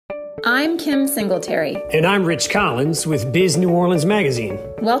I'm Kim Singletary. And I'm Rich Collins with Biz New Orleans Magazine.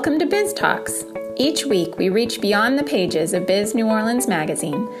 Welcome to Biz Talks. Each week, we reach beyond the pages of Biz New Orleans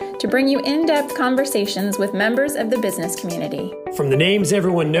Magazine to bring you in-depth conversations with members of the business community. From the names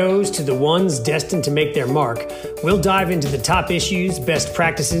everyone knows to the ones destined to make their mark, we'll dive into the top issues, best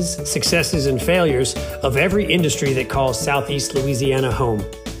practices, successes, and failures of every industry that calls Southeast Louisiana home.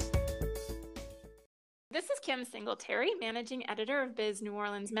 This is Kim Singletary, Managing Editor of Biz New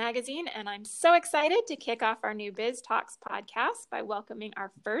Orleans Magazine, and I'm so excited to kick off our new Biz Talks podcast by welcoming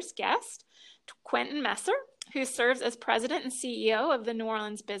our first guest, Quentin Messer, who serves as President and CEO of the New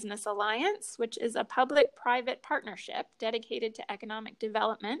Orleans Business Alliance, which is a public-private partnership dedicated to economic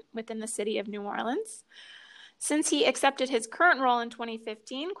development within the city of New Orleans. Since he accepted his current role in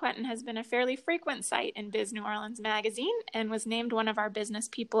 2015, Quentin has been a fairly frequent sight in Biz New Orleans Magazine and was named one of our Business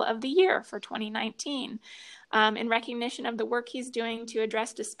People of the Year for 2019 in recognition of the work he's doing to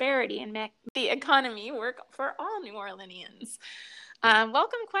address disparity and make the economy work for all New Orleanians.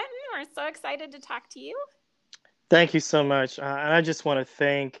 Welcome, Quentin. We're so excited to talk to you. Thank you so much. And I just want to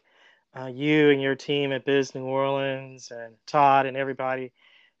thank you and your team at Biz New Orleans and Todd and everybody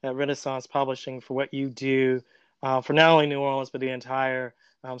at Renaissance Publishing for what you do for not only New Orleans, but the entire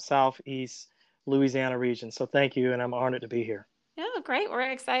Southeast Louisiana region. So thank you, and I'm honored to be here. Oh, great. We're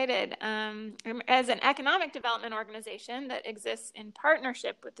excited. As an economic development organization that exists in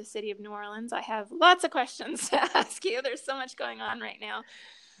partnership with the city of New Orleans, I have lots of questions to ask you. There's so much going on right now.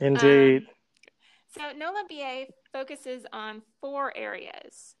 Indeed. So NOLA BA focuses on 4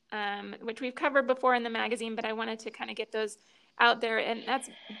 areas, which we've covered before in the magazine, but I wanted to kind of get those out there. And that's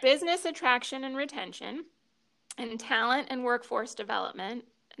business attraction and retention, and talent and workforce development,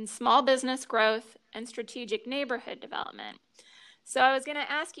 and small business growth, and strategic neighborhood development. So I was going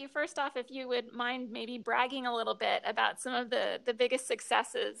to ask you first off if you would mind maybe bragging a little bit about some of the biggest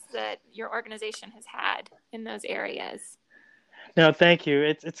successes that your organization has had in those areas. No, thank you.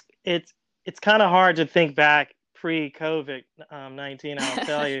 It's kind of hard to think back pre-COVID-19, I'll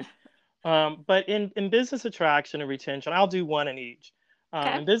tell you. But in business attraction and retention, I'll do one in each.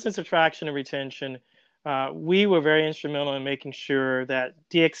 Okay. In business attraction and retention, we were very instrumental in making sure that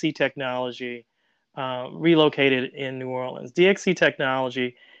DXC Technology relocated in New Orleans. DXC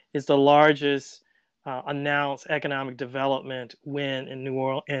Technology is the largest announced economic development win in New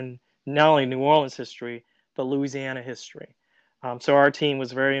Orleans, in not only New Orleans history, but Louisiana history. So our team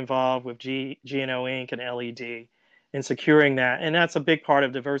was very involved with GNO Inc. and LED in securing that. And that's a big part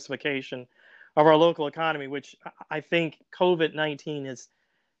of diversification of our local economy, which I think COVID-19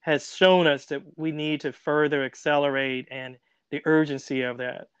 has shown us that we need to further accelerate and the urgency of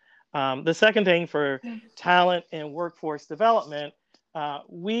that. The second thing for talent and workforce development,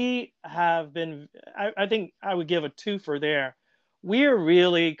 we have been, I think I would give a 2 for there. We are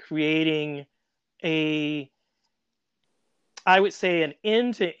really creating I would say an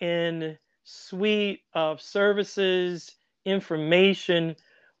end-to-end suite of services, information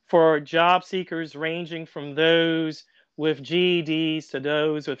for job seekers ranging from those with GEDs to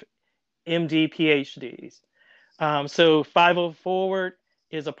those with MD, PhDs. So 50 Forward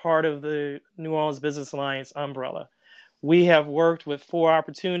is a part of the New Orleans Business Alliance umbrella. We have worked with 4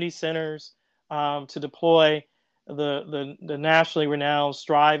 opportunity centers to deploy the nationally renowned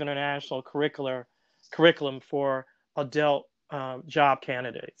Strive International curriculum for adult job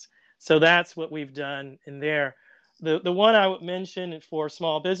candidates. So that's what we've done in there. The one I would mention for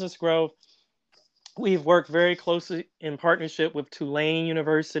small business growth, we've worked very closely in partnership with Tulane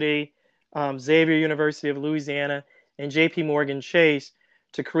University, Xavier University of Louisiana, and JP Morgan Chase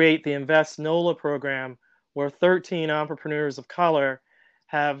to create the Invest NOLA program, where 13 entrepreneurs of color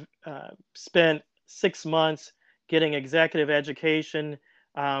have spent 6 months getting executive education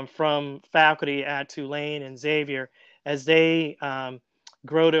from faculty at Tulane and Xavier as they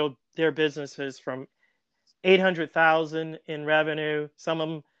grow their businesses from $800,000 in revenue. Some of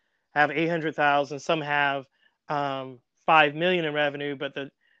them have $800,000, some have $5 million in revenue, but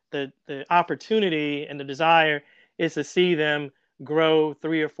the opportunity and the desire is to see them grow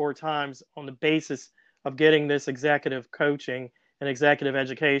 3 or 4 times on the basis of getting this executive coaching and executive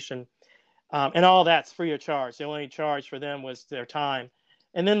education. And all that's free of charge. The only charge for them was their time.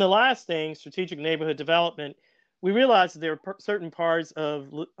 And then the last thing, strategic neighborhood development, we realized that there are certain parts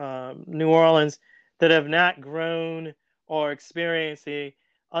of New Orleans that have not grown or experienced the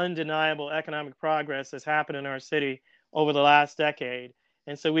undeniable economic progress that's happened in our city over the last decade.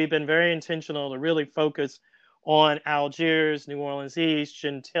 And so we've been very intentional to really focus on Algiers, New Orleans East,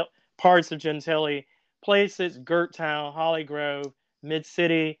 parts of Gentilly, places, Gerttown, Holly Grove,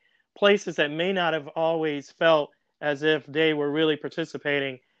 Mid-City, places that may not have always felt as if they were really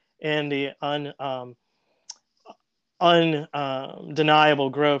participating and the undeniable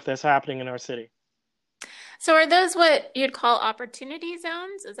growth that's happening in our city. So are those what you'd call opportunity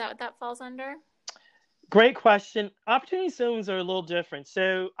zones? Is that what that falls under? Great question. Opportunity zones are a little different.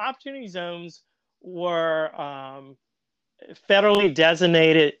 So opportunity zones were federally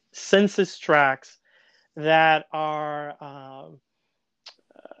designated census tracts that are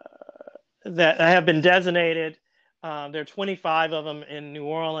that have been designated. There are 25 of them in New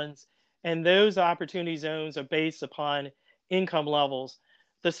Orleans, and those opportunity zones are based upon income levels.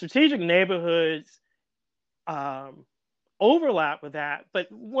 The strategic neighborhoods overlap with that,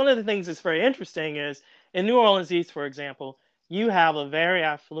 but one of the things that's very interesting is in New Orleans East, for example, you have a very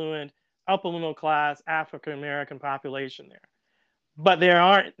affluent, upper middle class African American population there, but there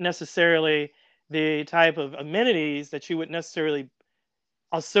aren't necessarily the type of amenities that you would necessarily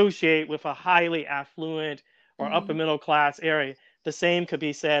associate with a highly affluent or upper middle class area. The same could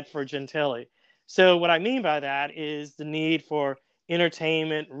be said for Gentilly. So what I mean by that is the need for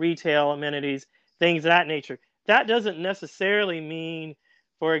entertainment, retail amenities, things of that nature. That doesn't necessarily mean,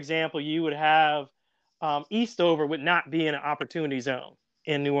 for example, you would have Eastover would not be in an opportunity zone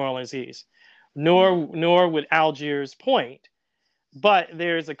in New Orleans East, nor would Algiers Point. But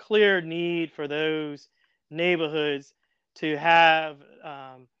there's a clear need for those neighborhoods to have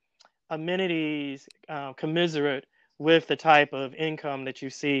amenities commiserate with the type of income that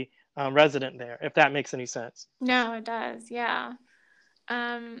you see resident there, if that makes any sense. No, it does. Yeah.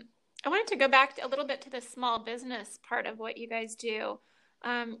 I wanted to go back a little bit to the small business part of what you guys do.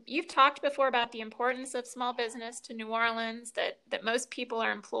 You've talked before about the importance of small business to New Orleans, that most people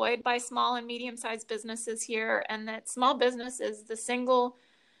are employed by small and medium-sized businesses here, and that small business is the single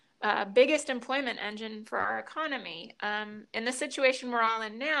biggest employment engine for our economy. In the situation we're all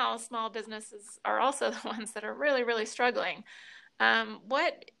in now, small businesses are also the ones that are really, really struggling.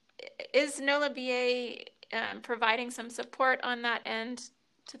 What is NOLA BA providing some support on that end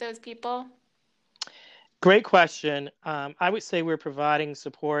to those people? Great question. I would say we're providing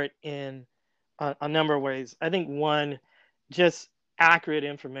support in a number of ways. I think one, just accurate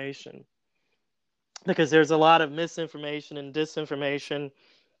information, because there's a lot of misinformation and disinformation.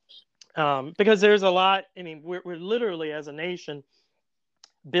 Because there's a lot. I mean, we're literally as a nation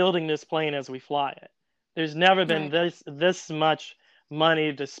building this plane as we fly it. There's never been this much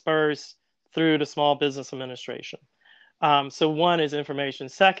money dispersed through the Small Business Administration. So one is information.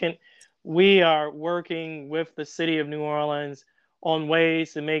 Second, we are working with the city of New Orleans on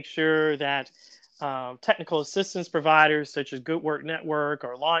ways to make sure that technical assistance providers such as Good Work Network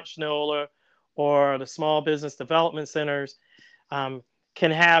or Launch NOLA or the Small Business Development Centers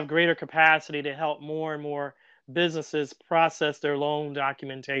can have greater capacity to help more and more businesses process their loan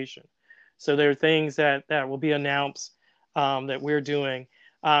documentation. So there are things that will be announced that we're doing.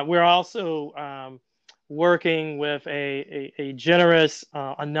 We're also working with a generous,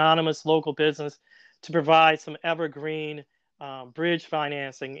 anonymous local business to provide some evergreen bridge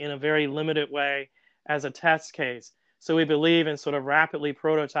financing in a very limited way as a test case. So we believe in sort of rapidly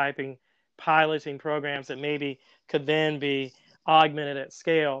prototyping, piloting programs that maybe could then be augmented at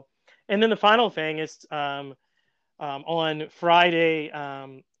scale. And then the final thing is on Friday,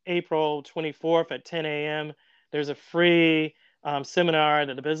 April 24th at 10 a.m., there's a free seminar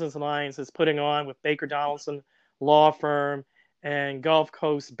that the Business Alliance is putting on with Baker Donaldson Law Firm and Gulf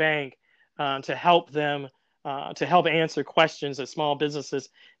Coast Bank to help them, to help answer questions that small businesses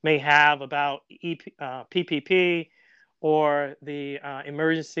may have about PPP or the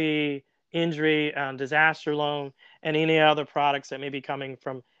emergency injury disaster loan and any other products that may be coming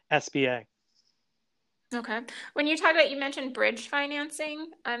from SBA. Okay. When you talk about, you mentioned bridge financing.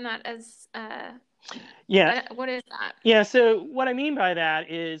 I'm not as what is that? Yeah, so what I mean by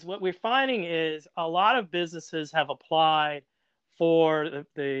that is what we're finding is a lot of businesses have applied for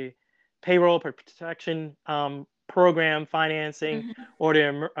the payroll protection program financing or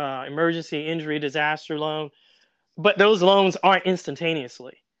the emergency injury disaster loan, but those loans aren't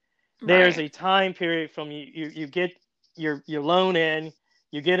instantaneously. There's a time period from you get your loan in,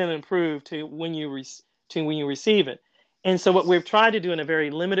 you get it approved to when you receive it. And so what we've tried to do in a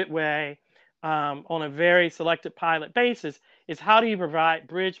very limited way, on a very selected pilot basis, is how do you provide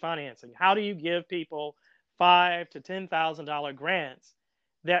bridge financing? How do you give people $5,000 to $10,000 grants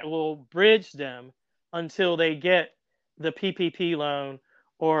that will bridge them until they get the PPP loan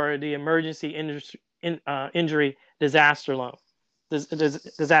or the emergency injury disaster loan? Does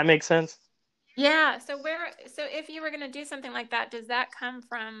that make sense? Yeah. So if you were going to do something like that, does that come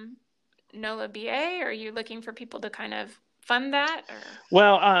from NOLA BA, or are you looking for people to kind of fund that? Or?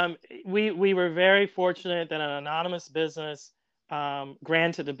 Well, we were very fortunate that an anonymous business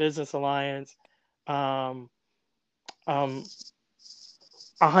granted the Business Alliance um,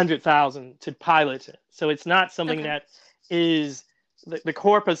 $100,000 to pilot it. So it's not something that is the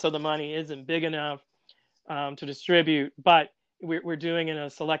corpus of the money isn't big enough to distribute, but we're doing it in a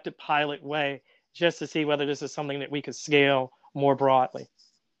selected pilot way just to see whether this is something that we could scale more broadly.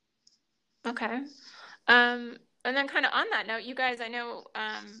 Okay. And then kind of on that note, you guys, I know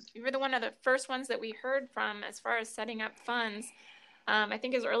you were one of the first ones that we heard from as far as setting up funds. I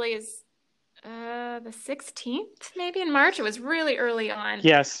think as early as the 16th, maybe in March. It was really early on.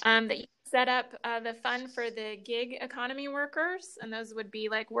 Yes. That you set up the fund for the gig economy workers. And those would be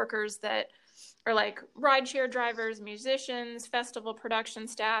like workers that are like rideshare drivers, musicians, festival production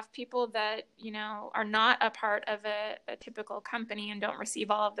staff, people that, are not a part of a typical company and don't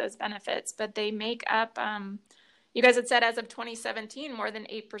receive all of those benefits, but they make up, you guys had said as of 2017, more than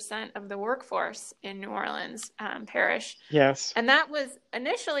 8% of the workforce in New Orleans parish. Yes. And that was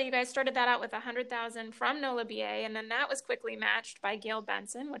initially, you guys started that out with $100,000 from NOLA BA, and then that was quickly matched by Gail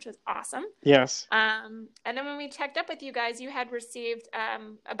Benson, which was awesome. Yes. And then when we checked up with you guys, you had received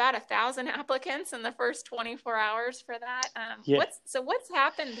about 1,000 applicants in the first 24 hours for that. What's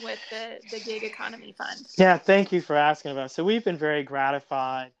happened with the Gig Economy Fund? Yeah, thank you for asking about it. So we've been very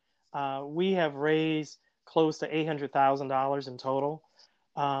gratified. We have raised close to $800,000 in total.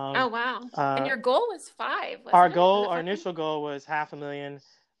 Oh, wow. And your goal was 5. Our initial goal was $500,000.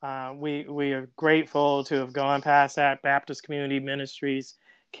 We are grateful to have gone past that. Baptist Community Ministries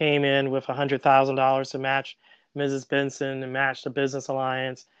came in with $100,000 to match Mrs. Benson and match the Business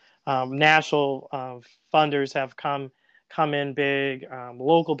Alliance. National funders have come in big.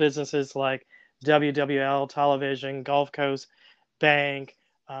 Local businesses like WWL Television, Gulf Coast Bank,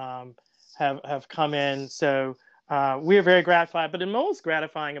 have come in. So we're very gratified. But the most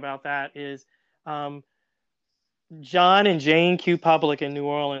gratifying about that is John and Jane Q. Public in New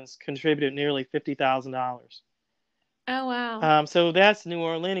Orleans contributed nearly $50,000. Oh, wow. So that's New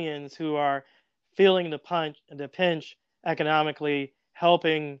Orleanians who are feeling the pinch economically,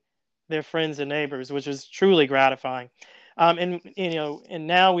 helping their friends and neighbors, which is truly gratifying. And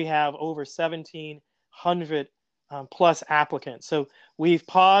now we have over 1,700 plus applicants. So we've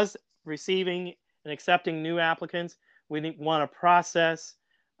paused receiving and accepting new applicants. We want to process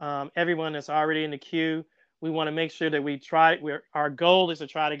everyone that's already in the queue. We want to make sure that our goal is to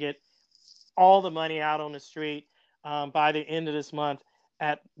try to get all the money out on the street by the end of this month,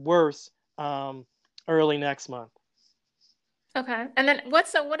 at worst, early next month. Okay. And then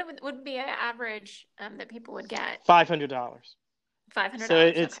what would be an average that people would get? $500. $500. So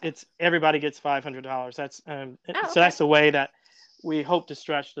it's everybody gets $500. That's so that's the way that we hope to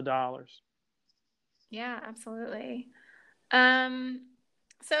stretch the dollars. Yeah, absolutely. So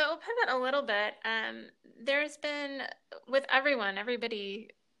I'll pivot a little bit. There's been, with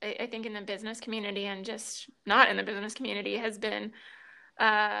everybody, I think in the business community and just not in the business community, has been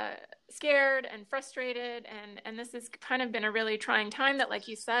scared and frustrated. And this has kind of been a really trying time that, like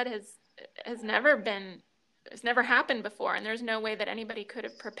you said, has never happened before. And there's no way that anybody could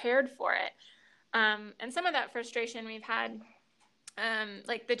have prepared for it. And some of that frustration we've had,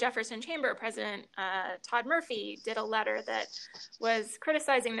 like the Jefferson Chamber president, Todd Murphy, did a letter that was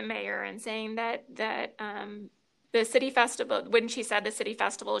criticizing the mayor and saying that the city festival, when she said the city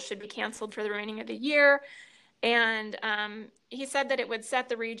festival should be canceled for the remaining of the year. And he said that it would set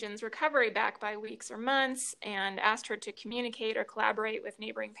the region's recovery back by weeks or months, and asked her to communicate or collaborate with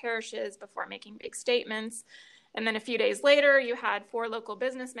neighboring parishes before making big statements. And then a few days later, you had 4 local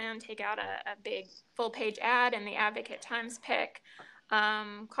businessmen take out a big full-page ad in the Advocate Times-Pick,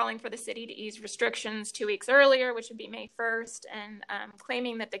 calling for the city to ease restrictions 2 weeks earlier, which would be May 1st, and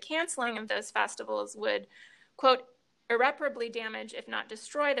claiming that the canceling of those festivals would, quote, irreparably damage, if not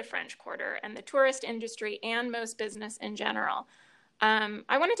destroy, the French Quarter and the tourist industry and most business in general.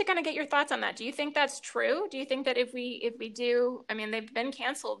 I wanted to kind of get your thoughts on that. Do you think that's true? Do you think that if we do, I mean, they've been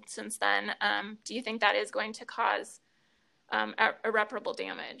canceled since then. Do you think that is going to cause irreparable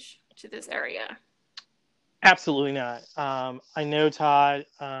damage to this area? Absolutely not. I know, Todd.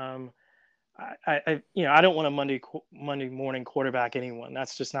 I don't want to Monday morning quarterback anyone.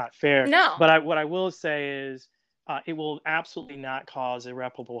 That's just not fair. No. But what I will say is, it will absolutely not cause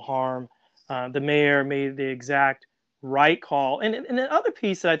irreparable harm. The mayor made the exact right call. And the other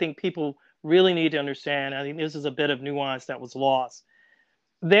piece that I think people really need to understand, I think this is a bit of nuance that was lost.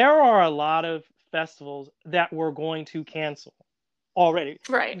 There are a lot of festivals that we're going to cancel already.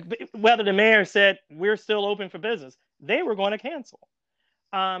 Right. Whether the mayor said we're still open for business, they were going to cancel.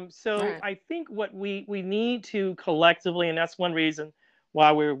 Right. I think what we need to collectively, and that's one reason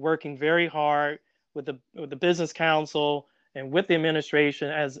why we're working very hard with the Business Council and with the administration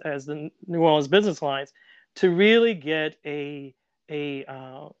as the New Orleans Business Alliance to really get a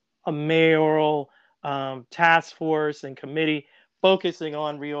mayoral task force and committee focusing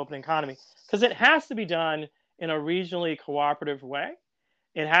on reopening economy, because it has to be done in a regionally cooperative way.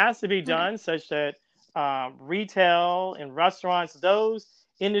 It has to be done such that retail and restaurants, those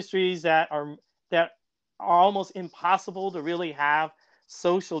industries that are almost impossible to really have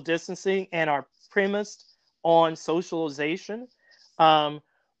social distancing and are premised on socialization.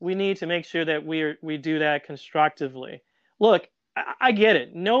 We need to make sure that we do that constructively. Look, I get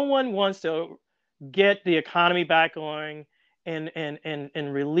it. No one wants to get the economy back going and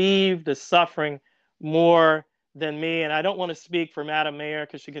relieve the suffering more than me. And I don't want to speak for Madam Mayor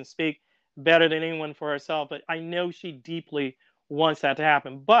because she can speak better than anyone for herself, but I know she deeply wants that to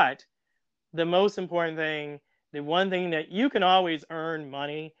happen. But the most important thing, the one thing that you can always earn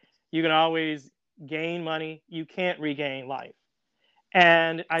money, you can always gain money, you can't regain life.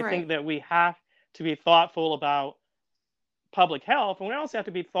 And I think that we have to be thoughtful about public health, and we also have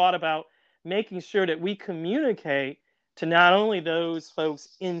to be thought about making sure that we communicate to not only those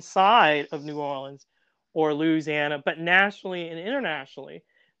folks inside of New Orleans or Louisiana, but nationally and internationally,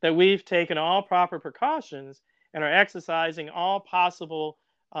 that we've taken all proper precautions and are exercising all possible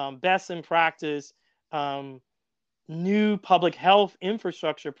best in practice new public health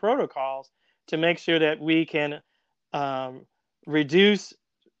infrastructure protocols to make sure that we can reduce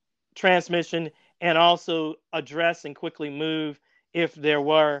transmission and also address and quickly move if there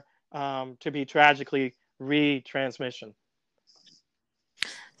were to be tragically retransmission.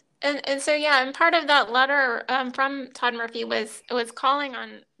 And so, yeah, and part of that letter from Todd Murphy was calling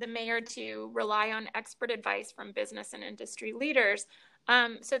on the mayor to rely on expert advice from business and industry leaders.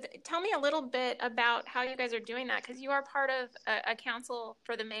 So tell me a little bit about how you guys are doing that, because you are part of a council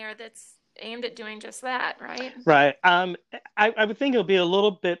for the mayor that's aimed at doing just that, right? Right. I would think it would be a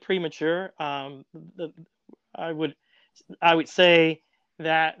little bit premature. I would say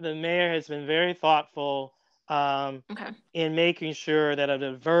that the mayor has been very thoughtful in making sure that a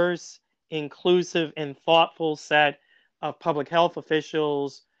diverse, inclusive, and thoughtful set of public health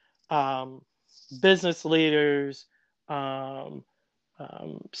officials, business leaders,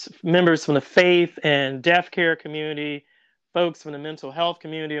 members from the faith and deaf care community, folks from the mental health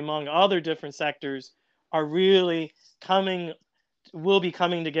community, among other different sectors, are really will be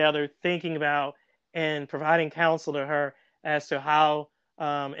coming together, thinking about and providing counsel to her as to how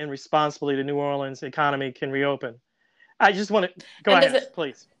and responsibly the New Orleans economy can reopen. I just want to go ahead,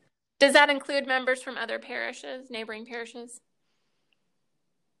 please. Does that include members from other parishes, neighboring parishes?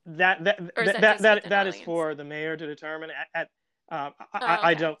 That is for the mayor to determine.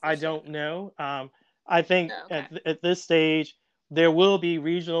 I don't know. I think at this stage there will be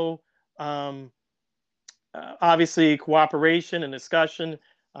regional, obviously, cooperation and discussion.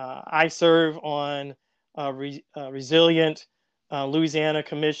 I serve on a Resilient Louisiana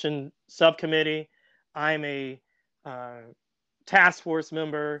Commission subcommittee. I'm a task force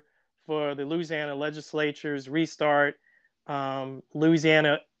member for the Louisiana Legislature's Restart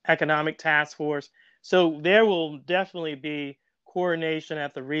Louisiana Economic Task Force. So there will definitely be coordination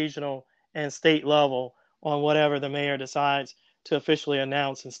at the regional and state level on whatever the mayor decides to officially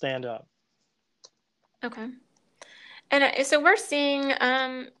announce and stand up. Okay. And so we're seeing,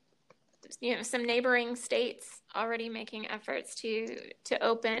 some neighboring states already making efforts to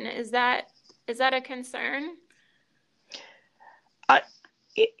open. Is that a concern?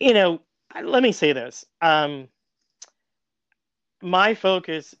 Let me say this. My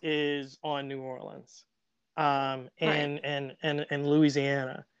focus is on New Orleans and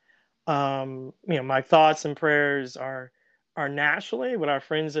Louisiana. My thoughts and prayers are nationally with our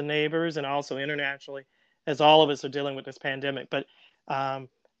friends and neighbors, and also internationally, as all of us are dealing with this pandemic. But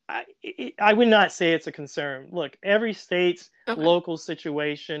I would not say it's a concern. Look, every state's local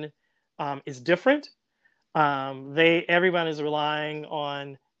situation is different. Everyone is relying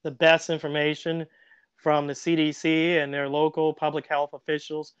on the best information from the CDC and their local public health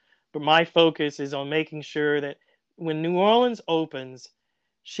officials. But my focus is on making sure that when New Orleans opens,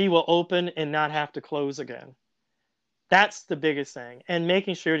 she will open and not have to close again. That's the biggest thing. And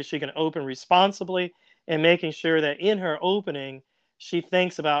making sure that she can open responsibly, and making sure that in her opening, she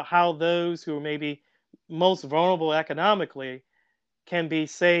thinks about how those who are maybe most vulnerable economically can be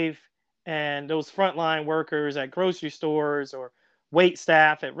safe, and those frontline workers at grocery stores, or wait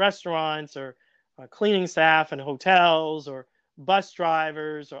staff at restaurants, or cleaning staff in hotels, or bus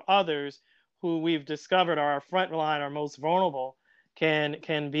drivers, or others who we've discovered are our frontline, our most vulnerable,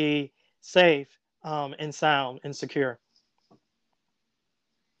 can be safe and sound and secure.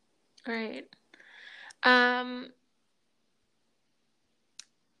 Right.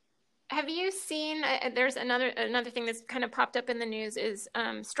 have you seen, there's another thing that's kind of popped up in the news is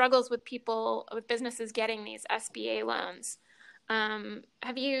struggles with businesses getting these SBA loans.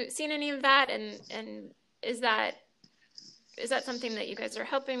 Have you seen any of that? And is that something that you guys are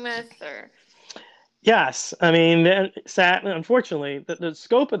helping with, or? Yes, I mean, unfortunately, the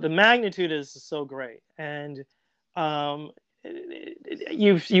scope of the magnitude is so great, and um,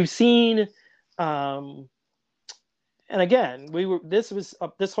 you've seen, um, and again,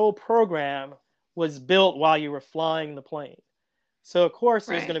 this whole program was built while you were flying the plane, so of course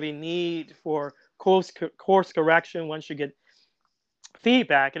there's going Right. to be need for course correction once you get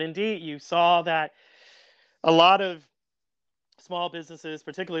feedback, and indeed you saw that a lot of small businesses,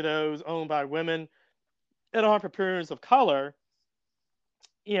 particularly those owned by women and entrepreneurs of color,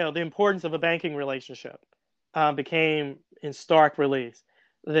 the importance of a banking relationship became in stark relief.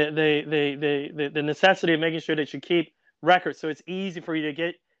 The necessity of making sure that you keep records so it's easy for you to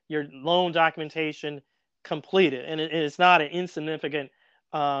get your loan documentation completed. And it's not an insignificant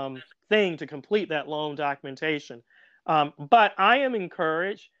thing to complete that loan documentation. But I am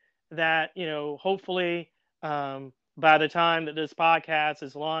encouraged that, hopefully by the time that this podcast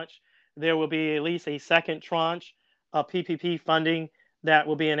is launched, there will be at least a second tranche of PPP funding that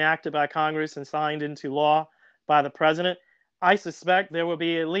will be enacted by Congress and signed into law by the president. I suspect there will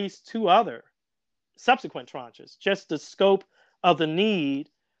be at least two other subsequent tranches. Just the scope of the need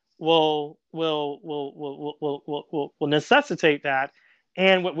will necessitate that.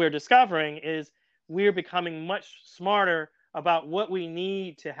 And what we're discovering is we're becoming much smarter about what we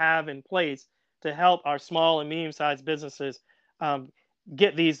need to have in place to help our small and medium-sized businesses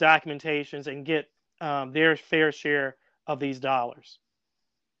get these documentations and get their fair share of these dollars.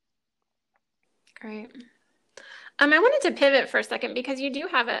 Great. I wanted to pivot for a second because you do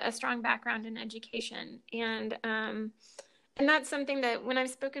have a strong background in education, and that's something that when I've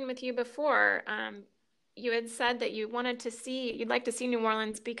spoken with you before, you had said that you'd like to see New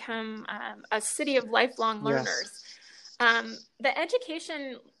Orleans become a city of lifelong learners. Yes. The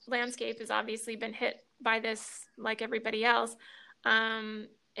education landscape has obviously been hit by this, like everybody else. And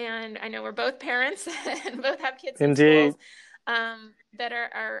I know we're both parents and both have kids in schools that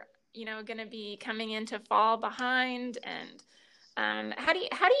are going to be coming into fall behind. And how do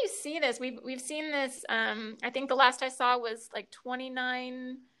you see this? We've seen this. I think the last I saw was like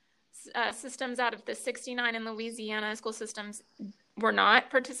 29 systems out of the 69 in Louisiana school systems were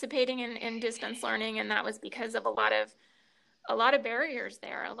not participating in distance learning, and that was because of a lot of barriers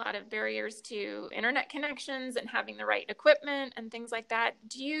there, a lot of barriers to internet connections and having the right equipment and things like that.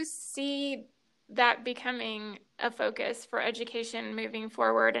 Do you see that becoming a focus for education moving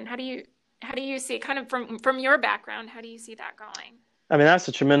forward? And how do you see, kind of from your background, how do you see that going? I mean, that's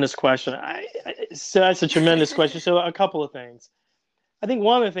a tremendous question. So that's a tremendous question. So a couple of things. I think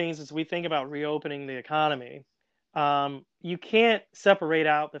one of the things is we think about reopening the economy. You can't separate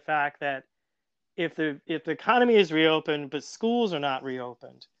out the fact that if the economy is reopened but schools are not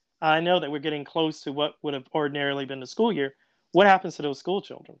reopened, I know that we're getting close to what would have ordinarily been the school year. What happens to those school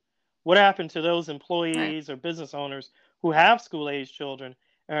children? What happened to those employees or business owners who have school-age children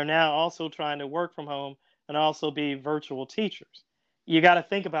and are now also trying to work from home and also be virtual teachers? You got to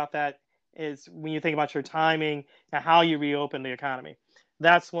think about that is when you think about your timing and how you reopen the economy.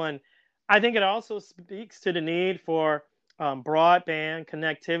 That's one. I think it also speaks to the need for broadband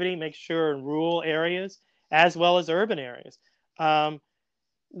connectivity, make sure in rural areas as well as urban areas.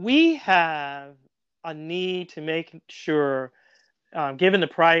 We have a need to make sure, given the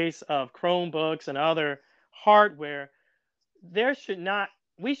price of Chromebooks and other hardware, we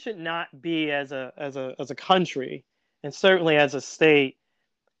should not be as a country, and certainly as a state,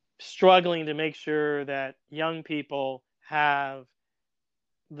 struggling to make sure that young people have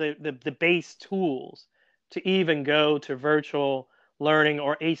the base tools to even go to virtual learning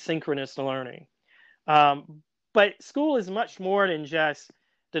or asynchronous learning. But school is much more than just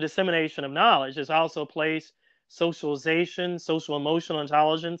the dissemination of knowledge. It's also a place, socialization, social emotional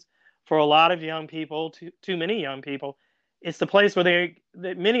intelligence for a lot of young people, too many young people. It's the place where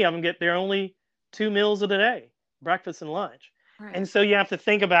many of them get their only 2 meals of the day, breakfast and lunch. Right. And so you have to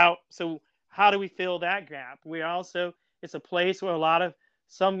think about, so how do we fill that gap? It's a place where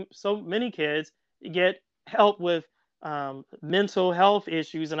so many kids get help with mental health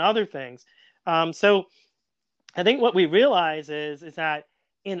issues and other things. So I think what we realize is that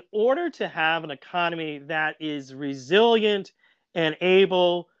in order to have an economy that is resilient and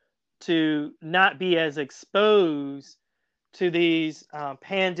able to not be as exposed to these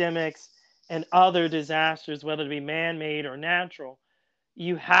pandemics and other disasters, whether it be man-made or natural,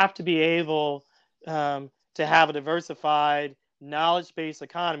 you have to be able to have a diversified knowledge-based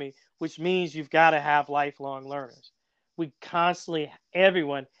economy, which means you've got to have lifelong learners. We constantly,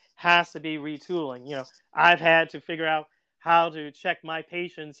 everyone has to be retooling. I've had to figure out how to check my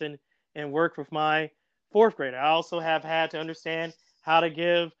patients and work with my fourth grader. I also have had to understand how to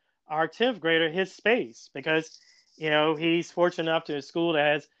give our 10th grader his space because, he's fortunate enough to a school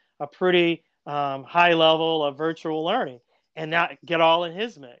that has a pretty high level of virtual learning, and not get all in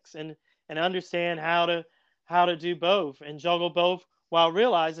his mix and understand how to do both and juggle both while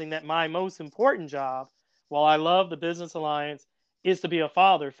realizing that my most important job, while I love the Business Alliance, is to be a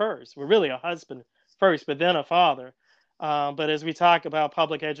father first. We're really a husband first, but then a father. But as we talk about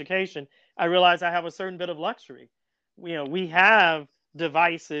public education, I realize I have a certain bit of luxury. We have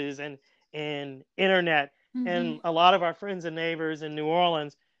devices and internet, and a lot of our friends and neighbors in New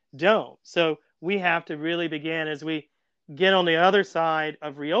Orleans don't. So we have to really begin as we get on the other side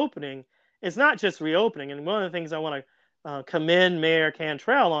of reopening. It's not just reopening. And one of the things I want to commend Mayor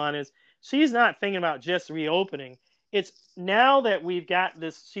Cantrell on is she's not thinking about just reopening. It's now that we've got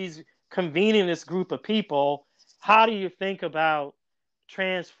this, she's convening this group of people. How do you think about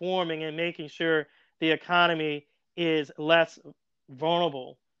transforming and making sure the economy is less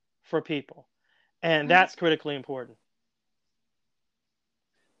vulnerable for people? And that's critically important.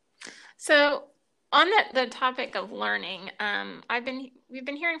 So on the topic of learning, we've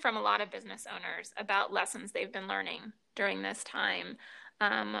been hearing from a lot of business owners about lessons they've been learning during this time,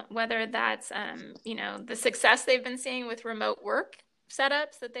 whether that's the success they've been seeing with remote work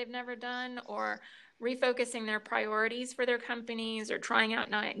setups that they've never done, or refocusing their priorities for their companies, or trying out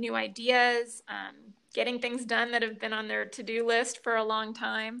new ideas, getting things done that have been on their to-do list for a long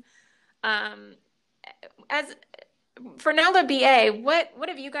time. As for NOLA BA, what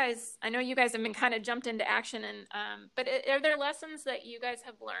have you guys, I know you guys have been kind of jumped into action, but are there lessons that you guys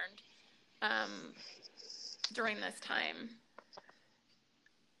have learned during this time?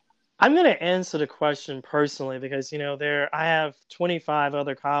 I'm going to answer the question personally because, I have 25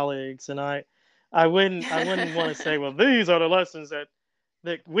 other colleagues, and I wouldn't want to say, well, these are the lessons that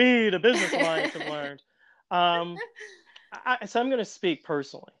we, the Business Alliance, have learned. So I'm going to speak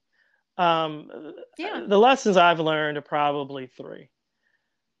personally. The lessons I've learned are probably three.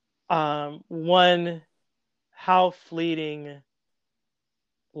 One, how fleeting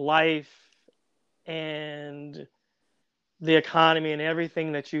life and the economy and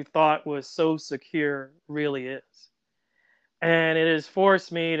everything that you thought was so secure really is. And it has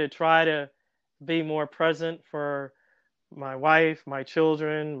forced me to try to be more present for my wife, my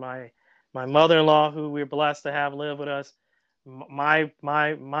children, my mother-in-law, who we're blessed to have live with us, my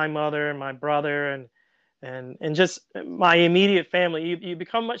mother and my brother, and just my immediate family.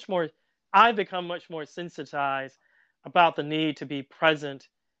 I've become much more sensitized about the need to be present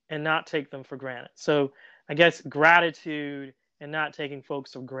and not take them for granted. So I guess gratitude and not taking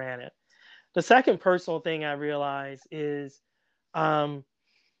folks for granted. The second personal thing I realize is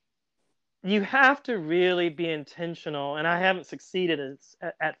you have to really be intentional, and I haven't succeeded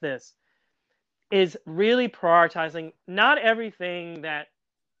at this, is really prioritizing. Not everything that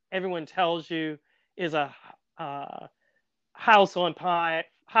everyone tells you is a house on fire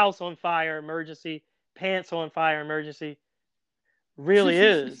emergency, pants on fire emergency, really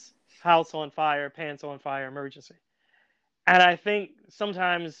is house on fire, pants on fire emergency. And I think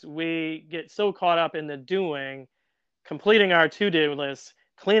sometimes we get so caught up in the doing, completing our to-do list,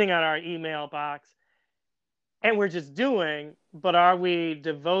 cleaning out our email box, and we're just doing, but are we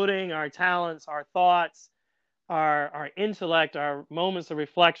devoting our talents, our thoughts, our intellect, our moments of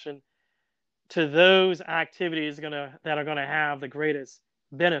reflection to those activities that are going to have the greatest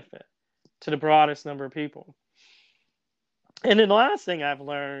benefit to the broadest number of people? And then the last thing I've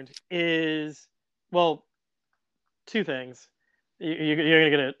learned is, well, two things. You're gonna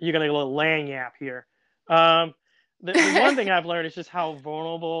get a little lagniappe here. The one thing I've learned is just how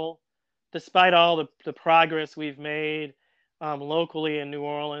vulnerable, despite all the progress we've made locally in New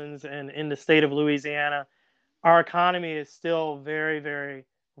Orleans and in the state of Louisiana, our economy is still very, very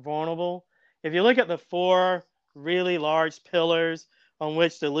vulnerable. If you look at the four really large pillars on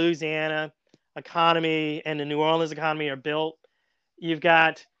which the Louisiana economy and the New Orleans economy are built, you've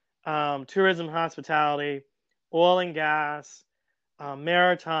got tourism, hospitality, oil and gas,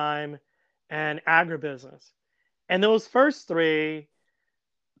 maritime, and agribusiness. And those first three,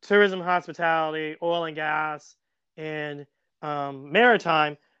 tourism, hospitality, oil and gas, and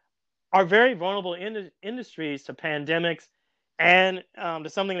maritime, are very vulnerable industries to pandemics and to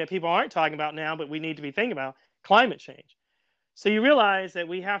something that people aren't talking about now, but we need to be thinking about, climate change. So you realize that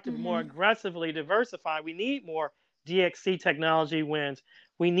we have to more aggressively diversify. We need more DXC technology wins.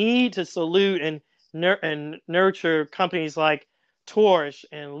 We need to salute and nurture companies like Torch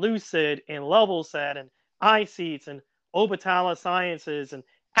and Lucid and Levelset and iSeats and Obatala Sciences and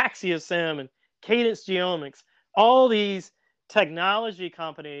Axiosim and Cadence Genomics, all these technology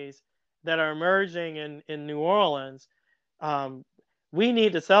companies that are emerging in New Orleans, we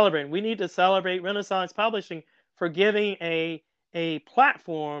need to celebrate. We need to celebrate Renaissance Publishing for giving a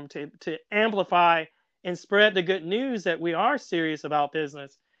platform to amplify and spread the good news that we are serious about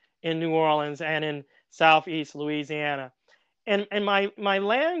business in New Orleans and in Southeast Louisiana. And my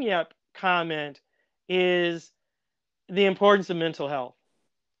lagniappe comment is the importance of mental health.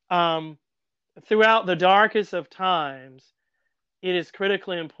 Throughout the darkest of times, it is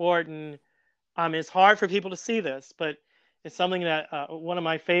critically important. It's hard for people to see this, but it's something that one of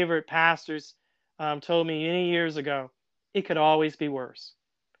my favorite pastors told me many years ago. It could always be worse.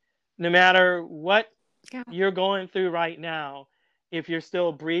 No matter what you're going through right now, if you're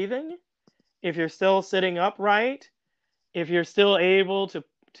still breathing, if you're still sitting upright, if you're still able to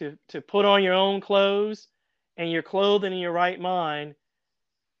put on your own clothes and you're clothed in your right mind,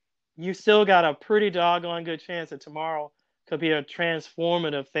 you still got a pretty doggone good chance that tomorrow could be a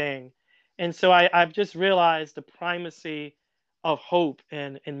transformative thing. And so I've just realized the primacy of hope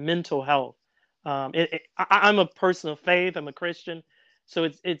and mental health. I'm a person of faith. I'm a Christian, so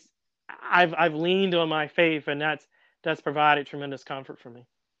I've leaned on my faith, and that's provided tremendous comfort for me.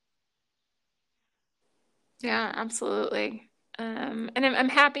 Yeah, absolutely. And I'm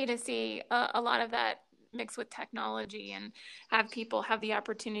happy to see a lot of that mixed with technology and have people have the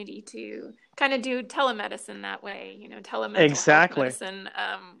opportunity to kind of do telemedicine that way, telemental health medicine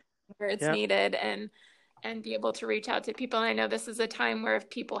where it's needed and be able to reach out to people. And I know this is a time where if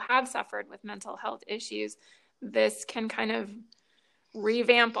people have suffered with mental health issues, this can kind of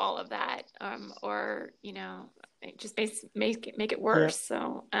revamp all of that or, just make it worse.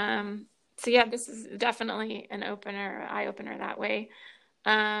 Yeah. So yeah, this is definitely an eye opener that way.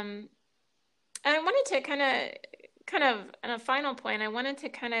 And I wanted to kind of on a final point, I wanted to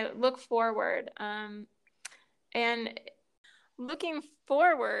kind of look forward. And looking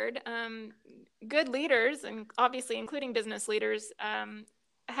forward, good leaders, and obviously including business leaders,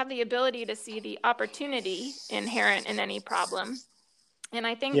 have the ability to see the opportunity inherent in any problem. And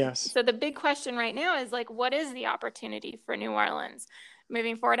I think, so the big question right now is like, what is the opportunity for New Orleans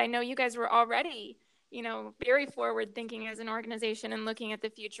moving forward? I know you guys were already, very forward thinking as an organization and looking at the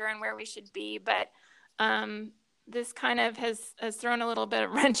future and where we should be. But this kind of has thrown a little bit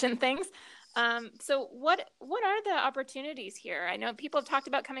of wrench in things. So what are the opportunities here? I know people have talked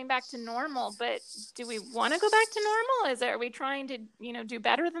about coming back to normal, but do we want to go back to normal? Are we trying to, do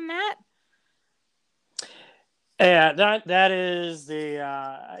better than that? Yeah, that is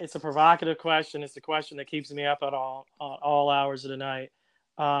it's a provocative question. It's the question that keeps me up at all hours of the night.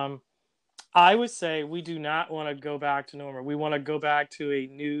 I would say we do not want to go back to normal. We want to go back to a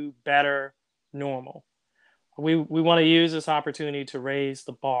new, better normal. We want to use this opportunity to raise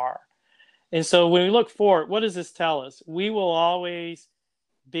the bar. And so when we look forward, what does this tell us? We will always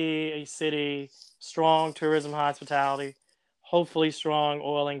be a city, strong tourism hospitality, hopefully strong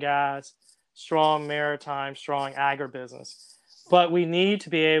oil and gas, strong maritime, strong agribusiness. But we need to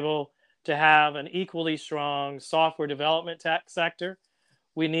be able to have an equally strong software development tech sector.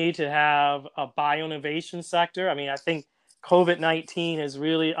 We need to have a bioinnovation sector. I mean, I think COVID-19 has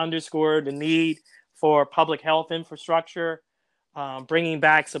really underscored the need for public health infrastructure, bringing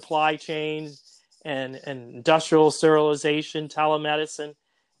back supply chains and industrial sterilization, telemedicine,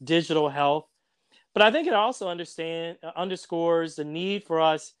 digital health. But I think it also underscores the need for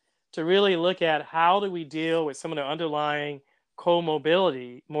us to really look at how do we deal with some of the underlying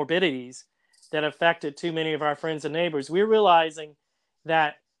morbidities that affected too many of our friends and neighbors. We're realizing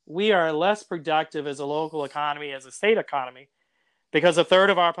that we are less productive as a local economy, as a state economy, because a third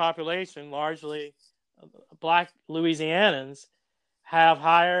of our population, largely Black Louisianans, have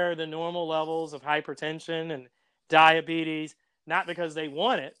higher than normal levels of hypertension and diabetes, not because they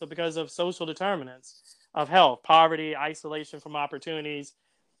want it, but because of social determinants of health, poverty, isolation from opportunities,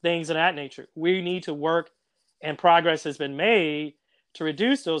 things of that nature. We need to work, and progress has been made to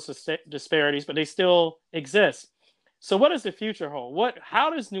reduce those disparities, but they still exist. So what does the future hold? How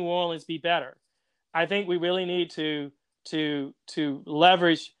does New Orleans be better? I think we really need to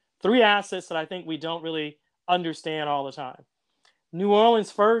leverage three assets that I think we don't really understand all the time. New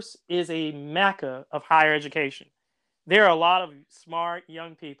Orleans, first, is a mecca of higher education. There are a lot of smart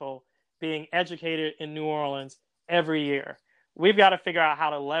young people being educated in New Orleans every year. We've got to figure out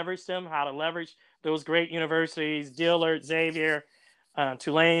how to leverage them, how to leverage those great universities, Dillard, Xavier,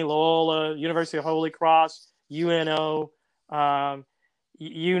 Tulane, Loyola, University of Holy Cross, UNO,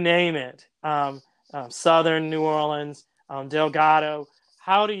 you name it, Southern New Orleans, Delgado.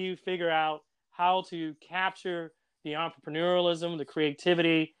 How do you figure out how to capture the entrepreneurialism, the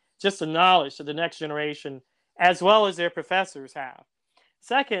creativity, just the knowledge that the next generation, as well as their professors, have?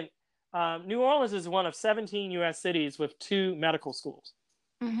 Second, New Orleans is one of 17 U.S. cities with 2 medical schools.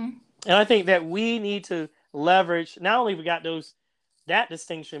 Mm-hmm. And I think that we need to leverage, not only we got that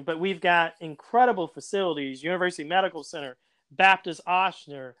distinction, but we've got incredible facilities, University Medical Center, Baptist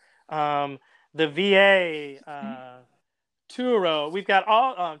Ochsner, the VA, Touro. We've got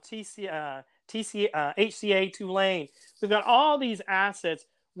all HCA Tulane. We've got all these assets.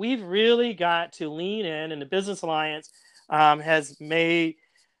 We've really got to lean in, and the Business Alliance has made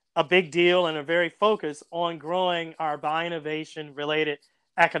a big deal and are very focused on growing our bioinnovation related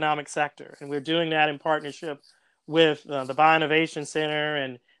economic sector. And we're doing that in partnership with the Bioinnovation Center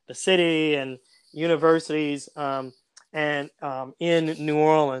and the city and universities in New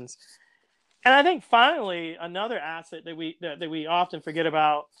Orleans. And I think finally, another asset that we often forget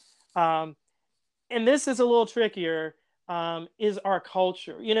about, and this is a little trickier, is our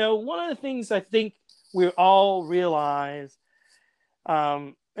culture. You know, one of the things I think we all realize,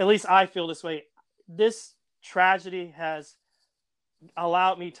 at least I feel this way, this tragedy has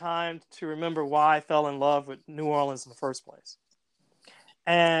allowed me time to remember why I fell in love with New Orleans in the first place.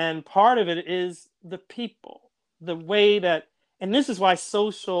 And part of it is the people, the way that, and this is why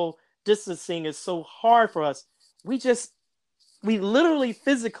social distancing is so hard for us. We literally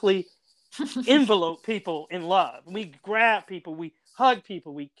physically envelope people in love. We grab people, we hug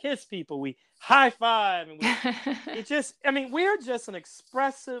people, we kiss people, we high five. And we're just an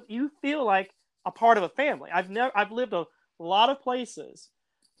expressive, you feel like a part of a family. I've lived a lot of places.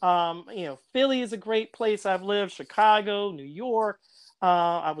 Philly is a great place. I've lived Chicago, New York.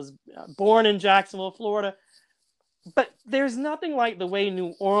 I was born in Jacksonville, Florida. But there's nothing like the way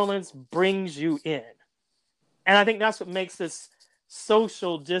New Orleans brings you in. And I think that's what makes this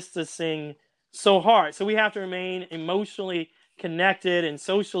social distancing so hard. So we have to remain emotionally connected and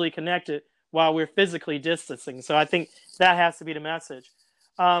socially connected while we're physically distancing. So I think that has to be the message.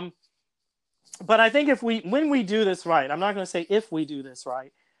 But I think when we do this right, I'm not going to say if we do this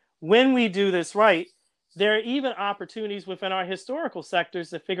right, when we do this right, there are even opportunities within our historical sectors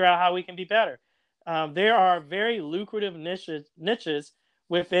to figure out how we can be better. There are very lucrative niches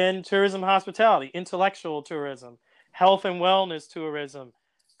within tourism hospitality, intellectual tourism, health and wellness tourism,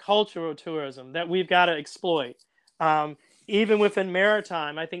 cultural tourism that we've got to exploit. Even within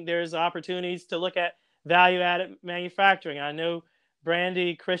maritime, I think there's opportunities to look at value-added manufacturing. I know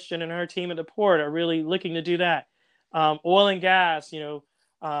Brandy Christian and her team at the port are really looking to do that. Oil and gas,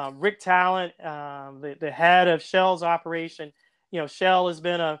 Rick Talent, the head of Shell's operation, Shell has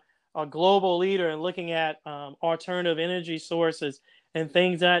been a global leader in looking at alternative energy sources and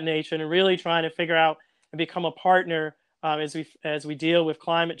things of that nature, and really trying to figure out and become a partner as we deal with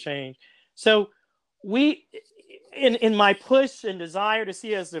climate change. So we, in my push and desire to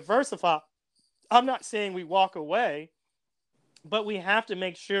see us diversify, I'm not saying we walk away, but we have to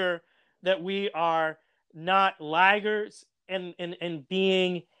make sure that we are not laggards and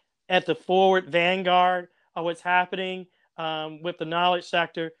being at the forward vanguard of what's happening with the knowledge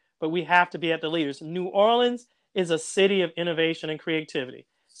sector, but we have to be at the leaders. New Orleans is a city of innovation and creativity.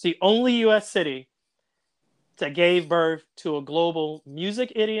 It's the only U.S. city that gave birth to a global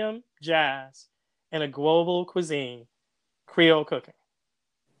music idiom, jazz, and a global cuisine, Creole cooking.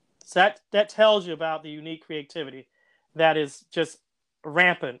 So that tells you about the unique creativity that is just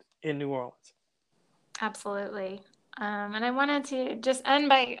rampant in New Orleans. Absolutely. And I wanted to just end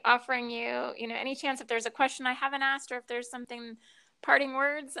by offering you, any chance if there's a question I haven't asked, or if there's something, parting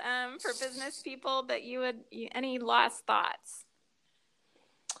words for business people that any last thoughts?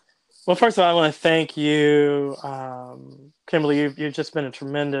 Well, first of all, I want to thank you, Kimberly. You've just been a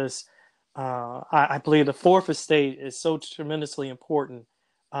tremendous, I believe the fourth estate is so tremendously important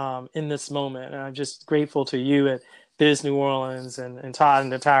in this moment. And I'm just grateful to you at Biz New Orleans and Todd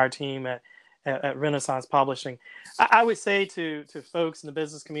and the entire team at Renaissance Publishing. I would say to folks in the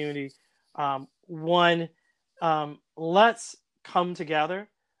business community, one, let's come together.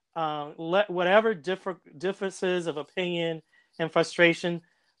 Let whatever differences of opinion and frustration,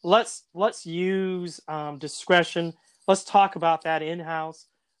 let's use discretion. Let's talk about that in-house.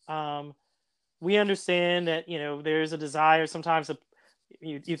 We understand that there's a desire sometimes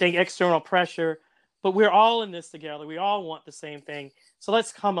you think external pressure, but we're all in this together. We all want the same thing. So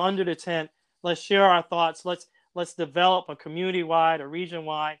let's come under the tent. Let's share our thoughts. Let's develop a community-wide, a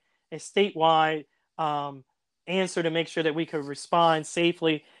region-wide, a statewide answer to make sure that we can respond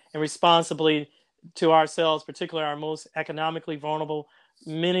safely and responsibly to ourselves, particularly our most economically vulnerable,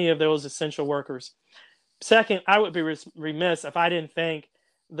 many of those essential workers. Second, I would be remiss if I didn't thank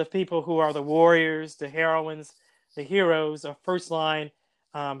the people who are the warriors, the heroines, the heroes of first line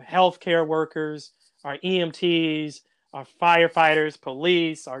healthcare workers, our EMTs, our firefighters,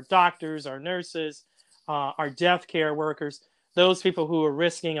 police, our doctors, our nurses, our death care workers, those people who are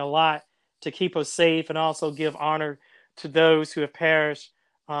risking a lot to keep us safe and also give honor to those who have perished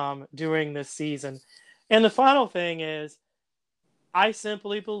during this season. And the final thing is, I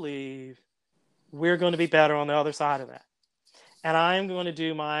simply believe we're going to be better on the other side of that. And I'm going to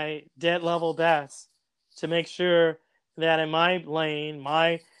do my dead level best to make sure that in my lane,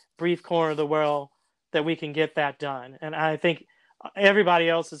 my brief corner of the world, that we can get that done. And I think everybody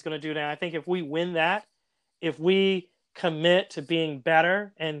else is going to do that. I think if we win that, if we commit to being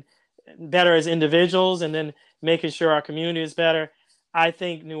better and better as individuals and then making sure our community is better, I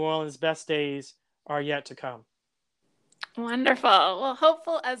think New Orleans' best days are yet to come. Wonderful. Well,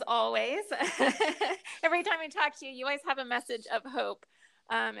 hopeful as always. Every time I talk to you, you always have a message of hope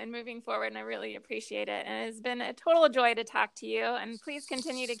and moving forward, and I really appreciate it. And it's been a total joy to talk to you. And please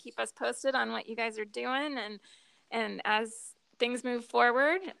continue to keep us posted on what you guys are doing and as things move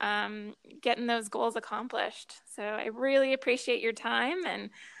forward, getting those goals accomplished. So I really appreciate your time,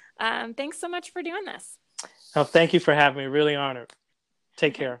 and thanks so much for doing this. Oh, thank you for having me. Really honored.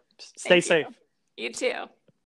 Take care. Stay safe. You too.